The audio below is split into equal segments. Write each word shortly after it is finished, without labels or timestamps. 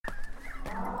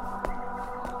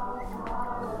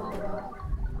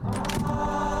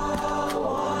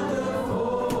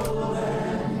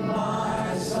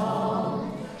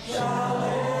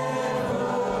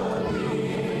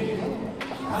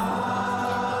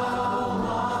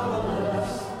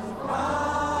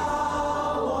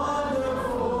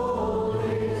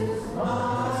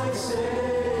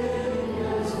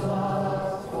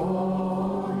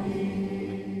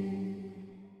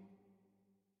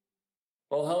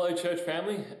Hello church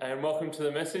family, and welcome to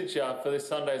the message for this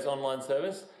Sunday's online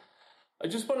service. I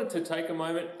just wanted to take a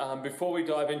moment before we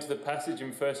dive into the passage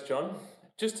in 1 John,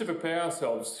 just to prepare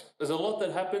ourselves. There's a lot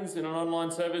that happens in an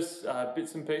online service,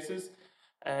 bits and pieces,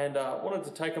 and wanted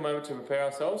to take a moment to prepare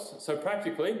ourselves. So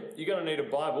practically, you're going to need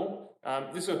a Bible.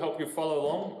 This will help you follow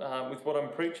along with what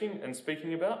I'm preaching and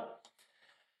speaking about.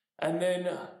 And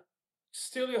then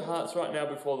still your hearts right now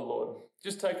before the Lord.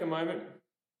 Just take a moment.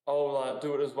 I'll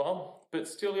do it as well, but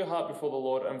still your heart before the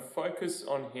Lord and focus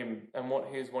on Him and what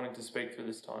He is wanting to speak through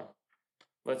this time.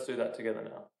 Let's do that together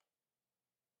now.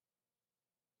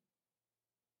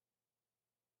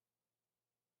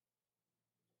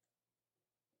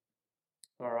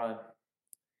 All right.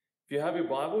 If you have your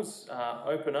Bibles,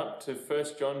 open up to 1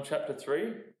 John chapter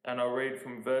 3, and I'll read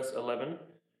from verse 11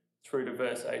 through to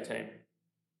verse 18.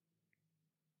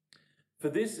 For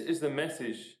this is the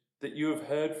message that you have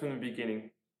heard from the beginning,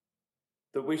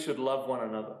 that we should love one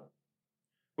another.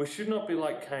 We should not be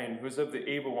like Cain, who was of the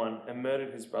evil one and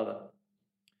murdered his brother.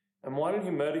 And why did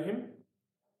he murder him?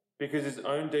 Because his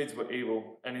own deeds were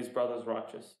evil and his brother's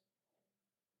righteous.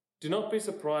 Do not be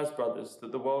surprised, brothers,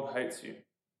 that the world hates you.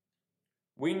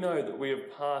 We know that we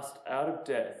have passed out of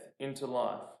death into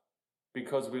life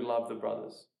because we love the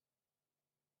brothers.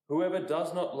 Whoever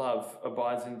does not love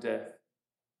abides in death.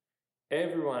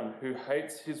 Everyone who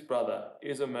hates his brother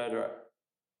is a murderer.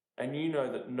 And you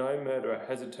know that no murderer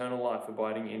has eternal life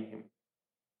abiding in him.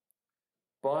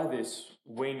 By this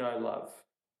we know love,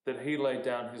 that He laid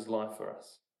down His life for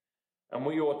us, and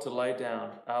we ought to lay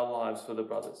down our lives for the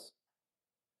brothers.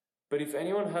 But if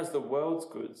anyone has the world's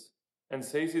goods and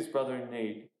sees his brother in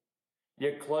need,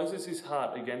 yet closes his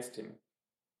heart against him,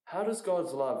 how does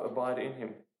God's love abide in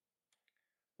him?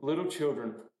 Little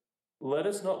children, let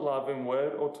us not love in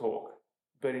word or talk,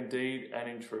 but in deed and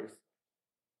in truth.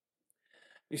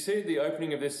 You see, at the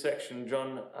opening of this section,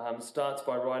 John starts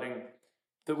by writing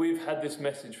that we've had this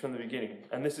message from the beginning,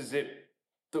 and this is it,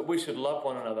 that we should love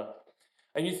one another.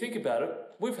 And you think about it,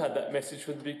 we've had that message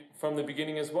from the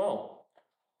beginning as well,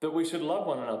 that we should love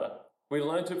one another. We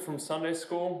learnt it from Sunday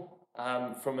school,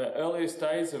 from the earliest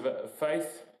days of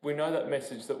faith. We know that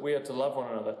message that we are to love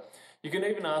one another. You can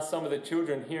even ask some of the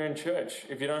children here in church,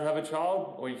 if you don't have a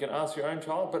child, or you can ask your own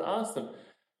child, but ask them,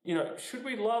 should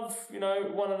we love,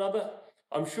 one another?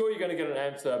 I'm sure you're going to get an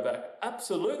answer back.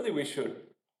 Absolutely we should.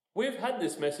 We've had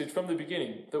this message from the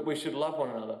beginning that we should love one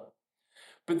another.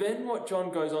 But then what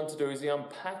John goes on to do is he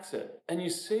unpacks it. And you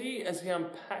see as he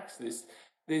unpacks this,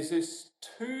 there's this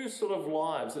two sort of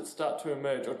lives that start to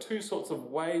emerge, or two sorts of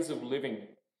ways of living.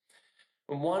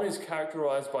 And one is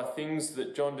characterized by things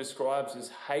that John describes as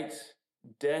hate,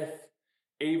 death,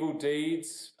 evil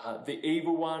deeds, the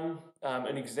evil one.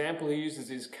 An example he uses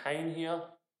is Cain here.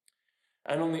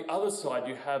 And on the other side,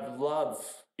 you have love,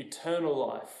 eternal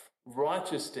life,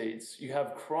 righteous deeds. You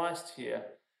have Christ here.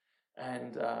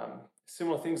 And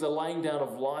similar things, the laying down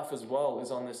of life as well is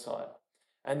on this side.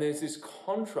 And there's this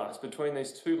contrast between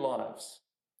these two lives.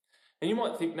 And you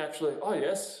might think naturally, oh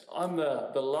yes, I'm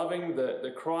the loving,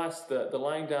 the Christ, the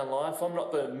laying down life. I'm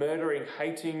not the murdering,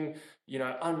 hating,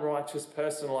 unrighteous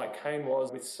person like Cain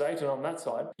was with Satan on that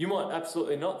side. You might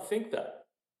absolutely not think that.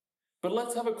 But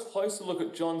let's have a closer look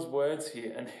at John's words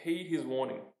here and heed his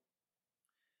warning.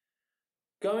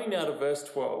 Going now to verse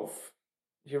 12,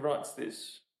 he writes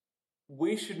this: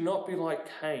 we should not be like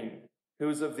Cain, who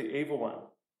was of the evil one.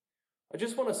 I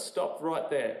just want to stop right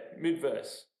there,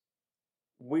 mid-verse.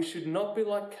 We should not be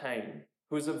like Cain,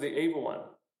 who is of the evil one.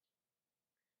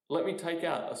 Let me take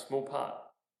out a small part.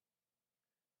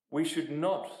 We should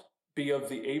not be of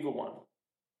the evil one.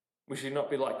 We should not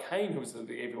be like Cain, who was of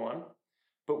the evil one.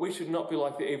 But we should not be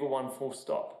like the evil one, full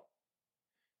stop.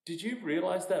 Did you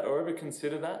realize that or ever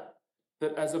consider that?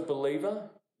 That as a believer,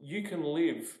 you can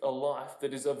live a life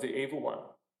that is of the evil one.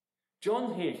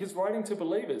 John here, he's writing to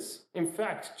believers. In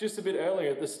fact, just a bit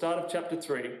earlier at the start of chapter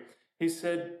 3, he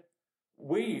said,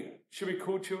 we should be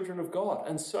called children of God,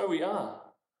 and so we are.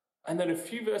 And then a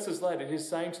few verses later, he's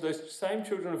saying to those same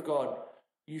children of God,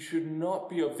 you should not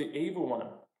be of the evil one.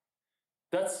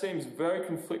 That seems very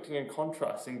conflicting and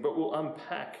contrasting, but we'll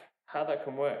unpack how that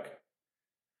can work.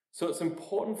 So it's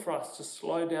important for us to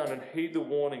slow down and heed the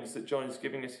warnings that John is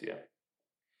giving us here.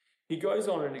 He goes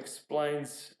on and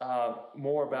explains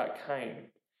more about Cain.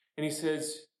 And he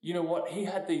says, you know what? He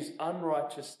had these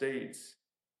unrighteous deeds.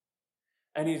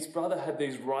 And his brother had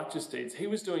these righteous deeds. He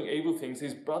was doing evil things.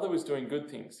 His brother was doing good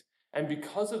things. And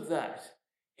because of that,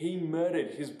 he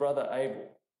murdered his brother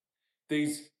Abel.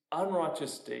 These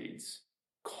unrighteous deeds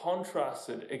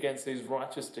contrasted against these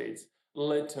righteous deeds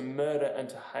led to murder and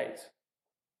to hate.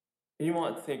 You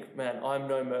might think, man, I'm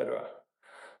no murderer.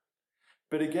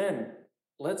 But again,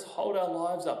 let's hold our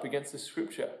lives up against the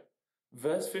scripture.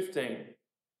 Verse 15,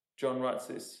 John writes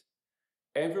this: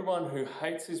 everyone who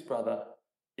hates his brother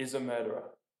is a murderer.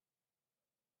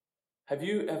 Have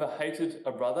you ever hated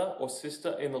a brother or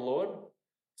sister in the Lord?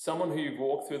 Someone who you've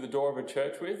walked through the door of a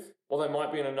church with? Or they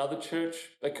might be in another church.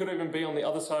 They could even be on the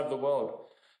other side of the world.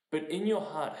 But in your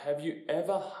heart, have you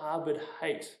ever harbored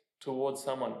hate towards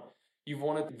someone? You've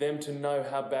wanted them to know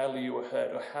how badly you were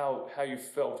hurt, or how you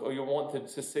felt, or you wanted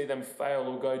to see them fail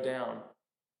or go down.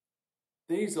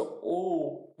 These are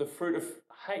all the fruit of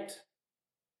hate.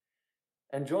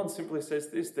 And John simply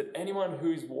says this, that anyone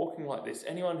who is walking like this,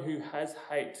 anyone who has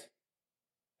hate,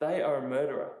 they are a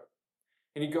murderer.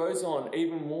 And he goes on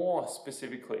even more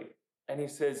specifically, and he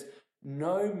says,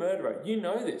 no murderer. You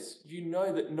know this. You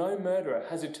know that no murderer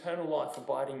has eternal life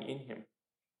abiding in him.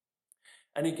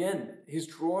 And again, he's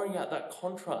drawing out that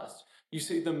contrast. You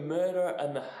see, the murder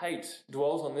and the hate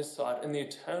dwells on this side, and the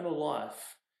eternal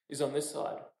life is on this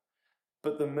side.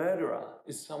 But the murderer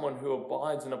is someone who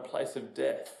abides in a place of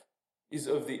death, is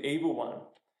of the evil one.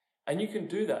 And you can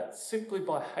do that simply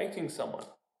by hating someone.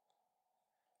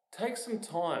 Take some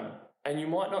time, and you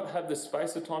might not have the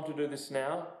space or time to do this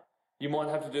now. You might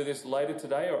have to do this later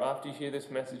today or after you hear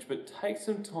this message, but take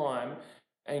some time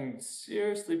and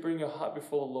seriously bring your heart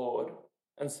before the Lord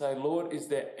and say, Lord, is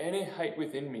there any hate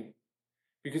within me?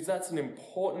 Because that's an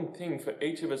important thing for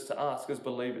each of us to ask as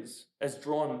believers, as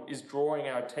John is drawing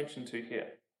our attention to here.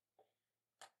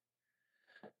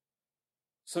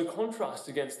 So contrast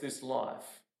against this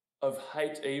life of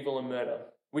hate, evil, and murder,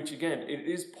 which again, it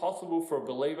is possible for a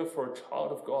believer, for a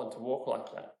child of God to walk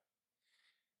like that.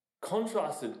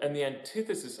 Contrasted, and the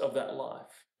antithesis of that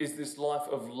life is this life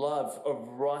of love, of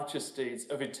righteous deeds,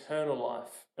 of eternal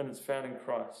life, and it's found in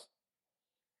Christ.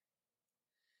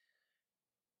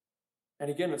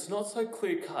 And again, it's not so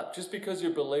clear-cut. Just because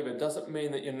you're a believer doesn't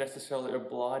mean that you're necessarily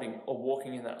abiding or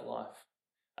walking in that life.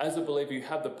 As a believer, you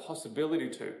have the possibility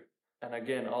to. And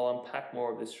again, I'll unpack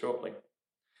more of this shortly.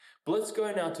 But let's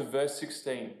go now to verse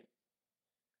 16.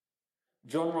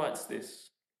 John writes this: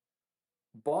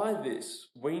 by this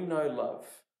we know love,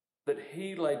 that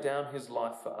he laid down his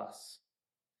life for us,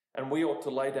 and we ought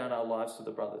to lay down our lives for the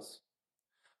brothers.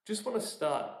 Just want to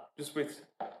start just with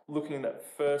looking at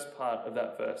that first part of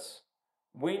that verse.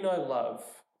 We know love,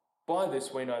 by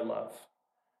this we know love,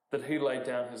 that he laid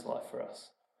down his life for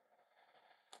us.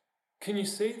 Can you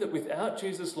see that without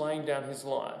Jesus laying down his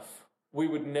life, we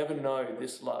would never know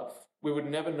this love? We would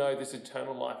never know this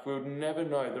eternal life. We would never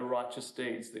know the righteous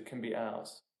deeds that can be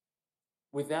ours.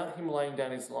 Without him laying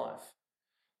down his life.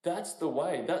 That's the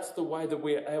way that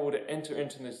we are able to enter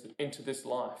into this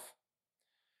life.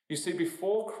 You see,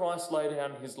 before Christ laid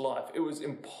down his life, it was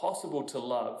impossible to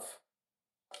love.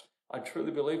 I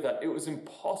truly believe that. It was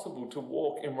impossible to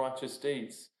walk in righteous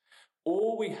deeds.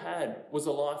 All we had was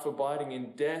a life abiding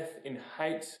in death, in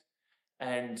hate,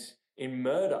 and in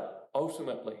murder,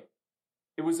 ultimately.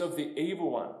 It was of the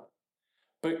evil one.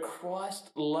 But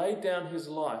Christ laid down his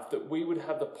life that we would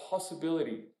have the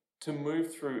possibility to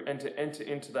move through and to enter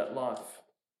into that life.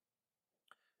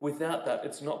 Without that,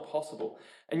 it's not possible.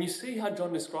 And you see how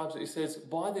John describes it. He says,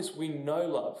 by this we know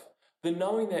love. The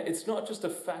knowing that it's not just a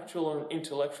factual and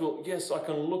intellectual, yes, I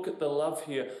can look at the love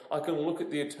here, I can look at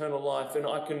the eternal life, and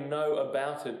I can know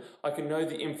about it. I can know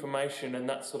the information and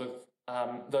that sort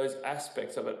of, those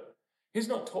aspects of it. He's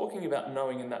not talking about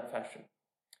knowing in that fashion.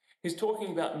 He's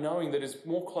talking about knowing that is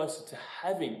more closer to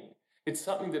having. It's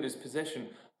something that is possession.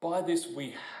 By this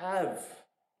we have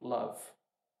love.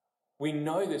 We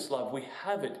know this love. We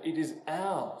have it. It is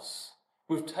ours.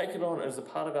 We've taken it on as a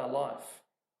part of our life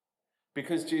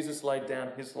because Jesus laid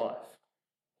down his life.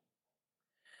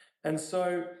 And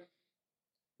so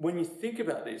when you think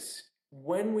about this,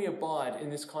 when we abide in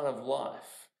this kind of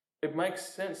life, it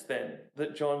makes sense then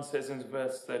that John says in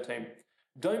verse 13,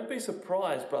 don't be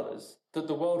surprised, brothers, that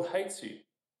the world hates you.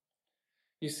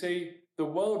 You see, the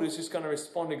world is just going to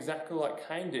respond exactly like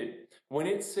Cain did. When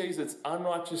it sees its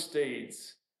unrighteous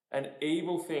deeds and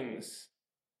evil things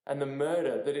and the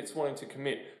murder that it's wanting to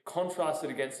commit, contrasted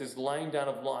against this laying down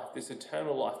of life, this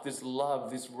eternal life, this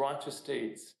love, this righteous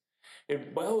deeds,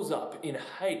 it wells up in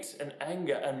hate and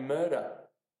anger and murder.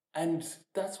 And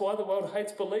that's why the world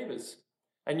hates believers.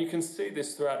 And you can see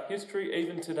this throughout history,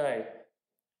 even today.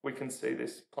 We can see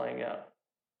this playing out.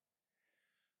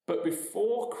 But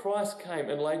before Christ came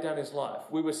and laid down his life,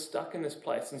 we were stuck in this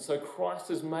place. And so Christ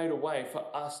has made a way for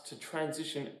us to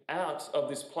transition out of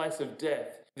this place of death,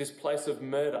 this place of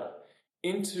murder,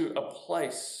 into a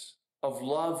place of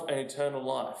love and eternal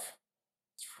life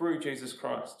through Jesus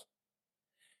Christ.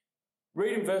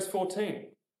 Read in verse 14.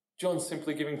 John's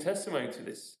simply giving testimony to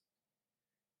this.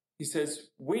 he says,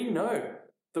 we know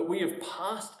that we have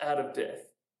passed out of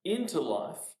death into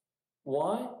life.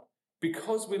 Why?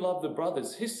 Because we love the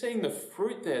brothers. He's seeing the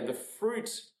fruit there, the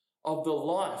fruit of the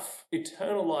life,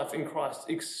 eternal life in Christ,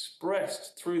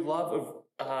 expressed through love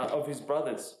of his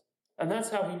brothers. And that's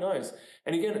how he knows.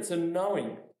 And again, it's a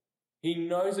knowing. He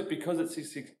knows it because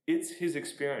it's his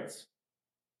experience.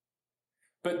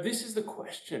 But this is the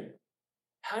question.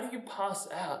 How do you pass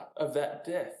out of that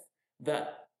death,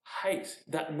 that hate,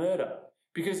 that murder?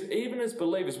 Because even as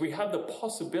believers, we have the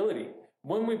possibility,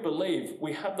 when we believe,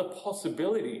 we have the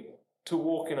possibility to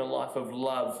walk in a life of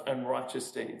love and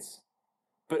righteous deeds,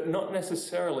 but not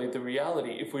necessarily the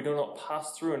reality if we do not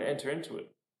pass through and enter into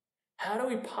it. How do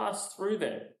we pass through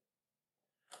then?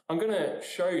 I'm going to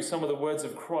show you some of the words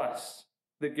of Christ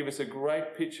that give us a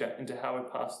great picture into how we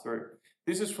pass through.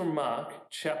 This is from Mark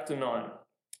chapter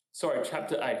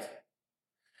 8.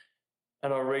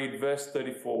 And I'll read verse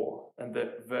 34 and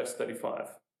verse 35.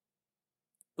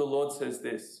 The Lord says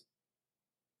this,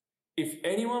 "If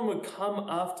anyone would come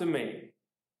after me,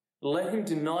 let him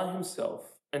deny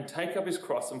himself and take up his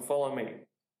cross and follow me.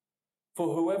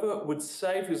 For whoever would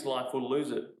save his life will lose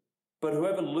it, but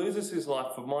whoever loses his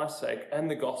life for my sake and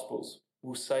the gospel's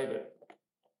will save it."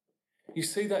 You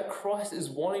see that Christ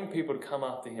is wanting people to come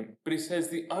after him, but he says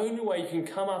the only way you can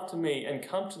come after me and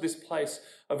come to this place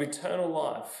of eternal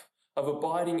life, of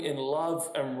abiding in love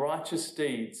and righteous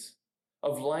deeds,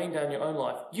 of laying down your own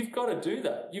life, you've got to do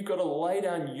that. You've got to lay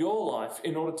down your life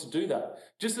in order to do that.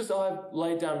 Just as I've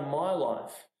laid down my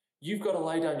life, you've got to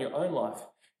lay down your own life.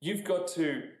 You've got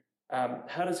to,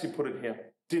 how does he put it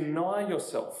here? Deny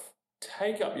yourself.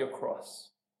 Take up your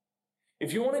cross.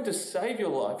 If you're wanting to save your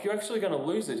life, you're actually going to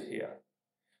lose it here.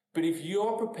 But if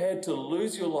you're prepared to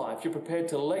lose your life, you're prepared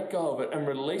to let go of it and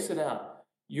release it out,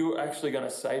 you're actually going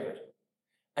to save it.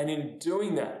 And in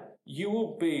doing that, you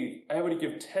will be able to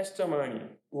give testimony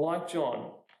like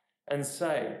John and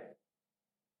say,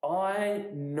 I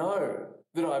know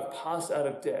that I've passed out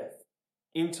of death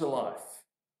into life.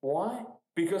 Why?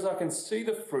 Because I can see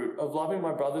the fruit of loving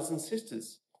my brothers and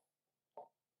sisters.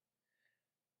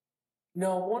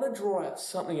 Now, I want to draw out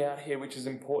something out here which is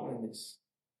important in this.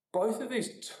 Both of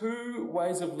these two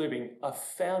ways of living are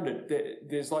founded.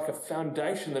 There's like a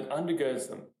foundation that undergirds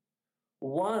them.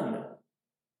 One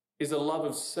is a love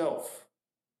of self,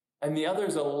 and the other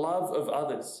is a love of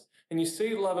others. And you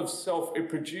see, love of self, it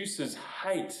produces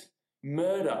hate,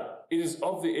 murder. It is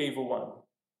of the evil one.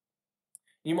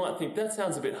 You might think that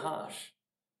sounds a bit harsh,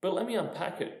 but let me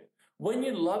unpack it. When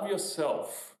you love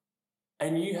yourself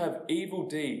and you have evil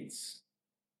deeds,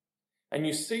 and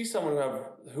you see someone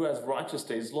who has righteous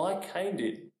deeds, like Cain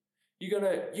did, you're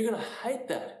gonna hate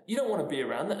that. You don't want to be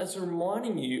around that. It's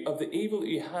reminding you of the evil that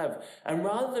you have. And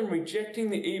rather than rejecting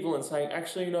the evil and saying,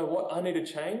 actually, you know what, I need to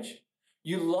change,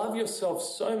 you love yourself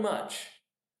so much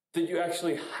that you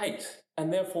actually hate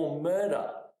and therefore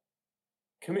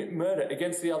commit murder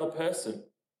against the other person.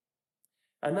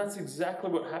 And that's exactly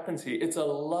what happens here. It's a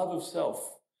love of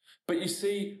self. But you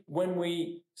see, when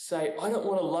we say, I don't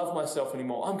want to love myself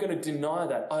anymore, I'm going to deny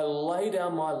that. I lay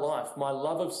down my life, my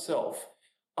love of self.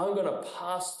 I'm going to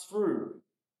pass through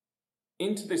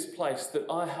into this place that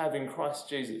I have in Christ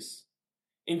Jesus,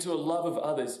 into a love of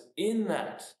others. In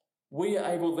that, we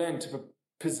are able then to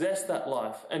possess that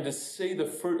life and to see the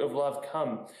fruit of love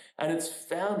come. And it's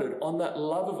founded on that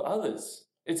love of others.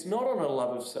 It's not on a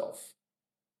love of self.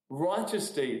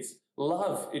 Righteous deeds,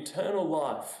 love, eternal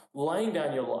life, laying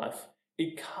down your life,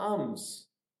 it comes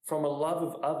from a love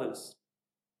of others.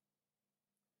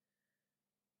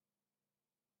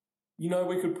 You know,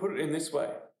 we could put it in this way.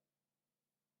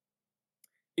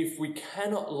 If we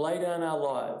cannot lay down our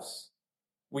lives,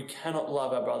 we cannot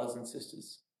love our brothers and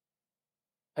sisters.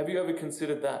 Have you ever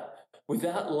considered that?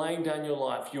 Without laying down your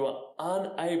life, you are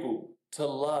unable to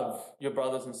love your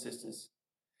brothers and sisters.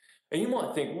 And you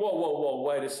might think, whoa,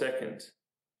 wait a second.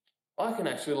 I can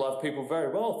actually love people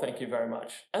very well, thank you very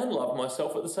much, and love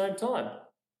myself at the same time.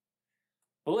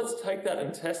 Well, let's take that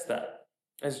and test that,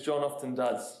 as John often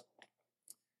does.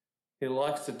 He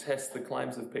likes to test the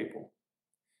claims of people.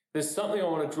 There's something I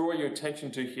want to draw your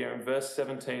attention to here in verse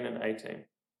 17 and 18.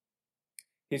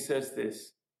 He says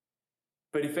this,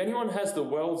 "But if anyone has the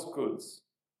world's goods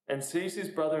and sees his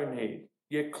brother in need,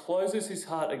 yet closes his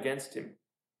heart against him,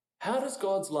 how does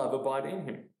God's love abide in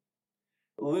him?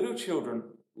 Little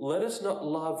children, let us not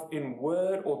love in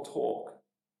word or talk,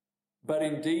 but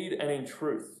in deed and in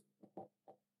truth."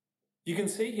 You can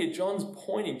see here John's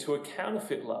pointing to a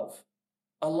counterfeit love,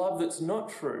 a love that's not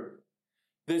true.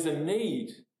 There's a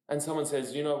need, and someone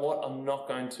says, you know what, I'm not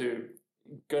going to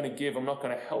give, I'm not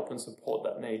going to help and support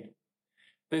that need.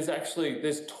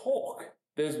 There's talk,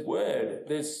 there's word,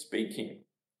 there's speaking.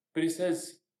 But he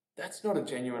says, that's not a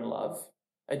genuine love.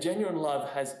 A genuine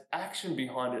love has action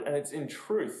behind it, and it's in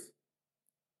truth.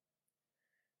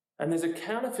 And there's a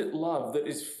counterfeit love that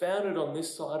is founded on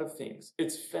this side of things.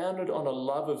 It's founded on a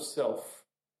love of self.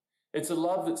 It's a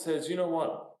love that says, you know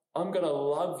what? I'm going to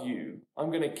love you.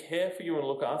 I'm going to care for you and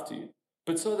look after you,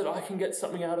 but so that I can get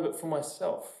something out of it for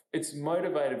myself. It's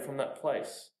motivated from that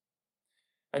place.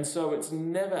 And so it's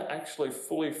never actually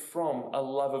fully from a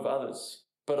love of others,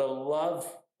 but a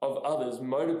love of others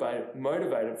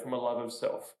motivated from a love of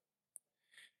self.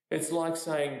 It's like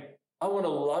saying, I want to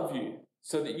love you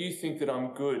so that you think that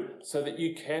I'm good, so that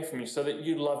you care for me, so that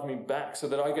you love me back, so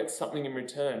that I get something in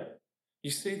return. You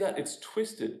see that? It's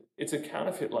twisted. It's a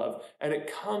counterfeit love, and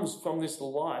it comes from this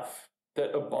life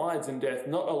that abides in death,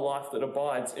 not a life that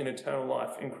abides in eternal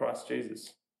life in Christ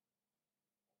Jesus.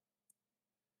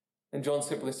 And John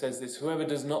simply says this, whoever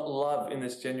does not love in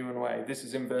this genuine way, this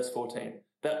is in verse 14,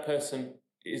 that person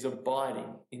is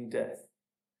abiding in death.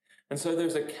 And so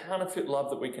there's a counterfeit love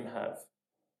that we can have.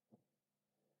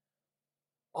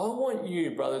 I want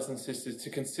you, brothers and sisters, to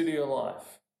consider your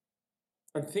life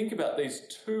and think about these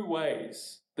two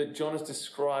ways that John is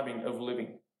describing of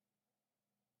living.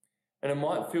 And it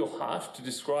might feel harsh to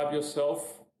describe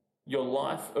yourself, your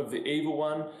life of the evil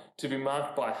one, to be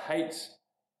marked by hate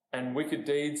and wicked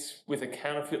deeds with a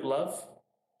counterfeit love.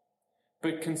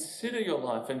 But consider your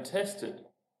life and test it.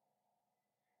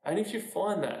 And if you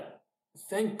find that,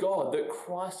 thank God that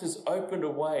Christ has opened a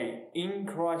way in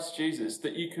Christ Jesus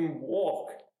that you can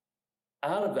walk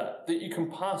out of that you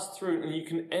can pass through and you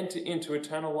can enter into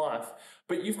eternal life.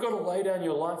 But you've got to lay down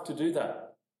your life to do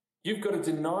that. You've got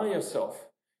to deny yourself.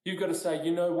 You've got to say,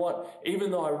 you know what, even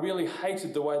though I really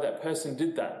hated the way that person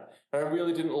did that, and I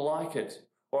really didn't like it,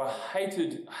 or I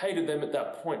hated them at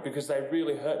that point because they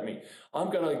really hurt me, I'm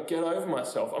going to get over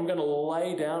myself. I'm going to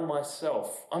lay down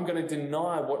myself. I'm going to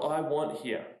deny what I want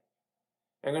here.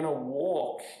 I'm going to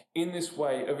walk in this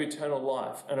way of eternal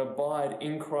life and abide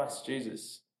in Christ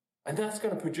Jesus. And that's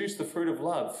going to produce the fruit of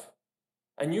love.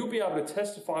 And you'll be able to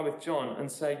testify with John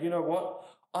and say, you know what?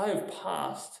 I have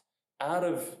passed out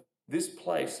of this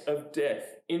place of death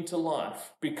into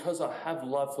life because I have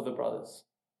love for the brothers.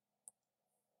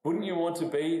 Wouldn't you want to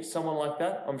be someone like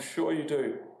that? I'm sure you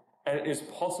do. And it is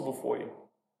possible for you.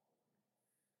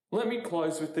 Let me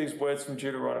close with these words from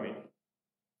Deuteronomy.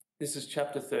 This is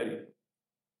chapter 30.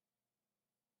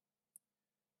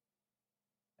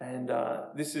 And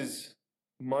this is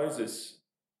Moses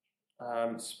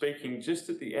speaking just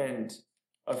at the end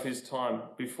of his time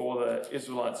before the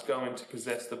Israelites go in to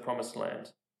possess the promised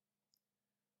land.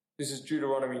 This is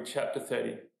Deuteronomy chapter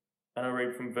 30, and I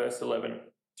read from verse 11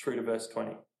 through to verse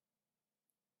 20.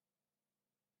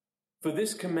 For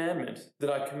this commandment that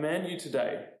I command you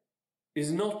today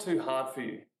is not too hard for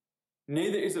you,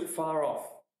 neither is it far off.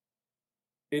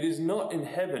 It is not in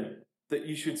heaven that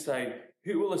you should say,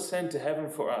 who will ascend to heaven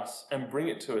for us and bring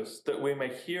it to us, that we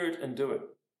may hear it and do it?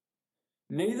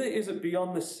 Neither is it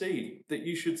beyond the sea that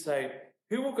you should say,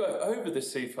 who will go over the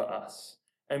sea for us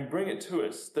and bring it to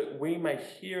us, that we may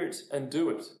hear it and do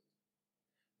it?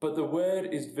 But the word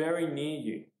is very near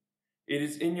you. It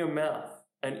is in your mouth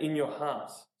and in your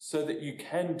heart, so that you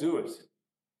can do it.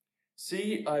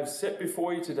 See, I have set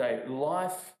before you today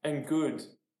life and good,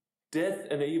 death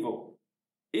and evil.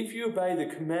 If you obey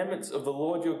the commandments of the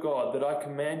Lord your God that I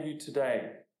command you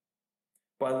today,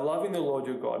 by loving the Lord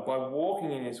your God, by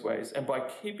walking in his ways, and by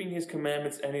keeping his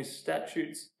commandments and his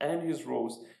statutes and his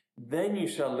rules, then you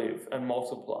shall live and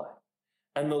multiply.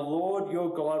 And the Lord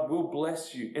your God will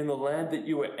bless you in the land that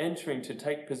you are entering to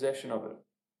take possession of it.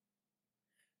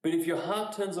 But if your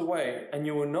heart turns away and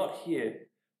you will not hear,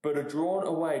 but are drawn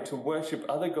away to worship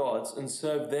other gods and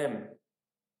serve them,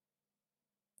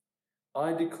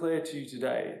 I declare to you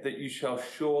today that you shall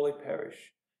surely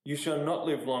perish. You shall not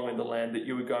live long in the land that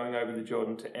you are going over the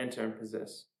Jordan to enter and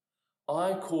possess.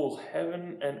 I call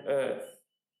heaven and earth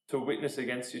to witness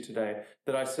against you today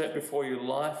that I set before you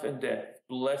life and death,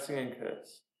 blessing and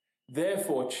curse.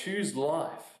 Therefore choose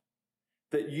life,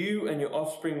 that you and your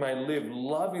offspring may live,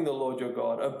 loving the Lord your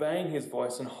God, obeying his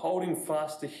voice and holding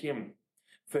fast to him.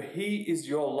 For he is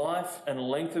your life and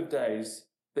length of days,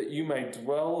 that you may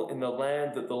dwell in the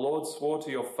land that the Lord swore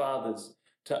to your fathers,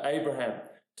 to Abraham,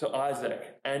 to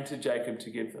Isaac, and to Jacob to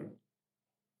give them.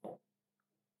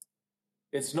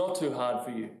 It's not too hard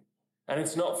for you, and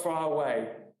it's not far away,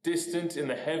 distant in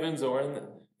the heavens or in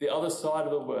the other side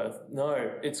of the earth.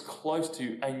 No, it's close to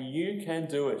you, and you can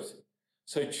do it.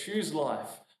 So choose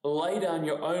life, lay down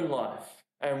your own life,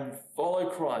 and follow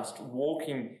Christ,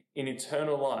 walking in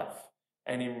eternal life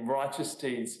and in righteous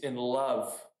deeds, in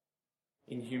love,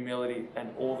 in humility and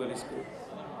all that is good.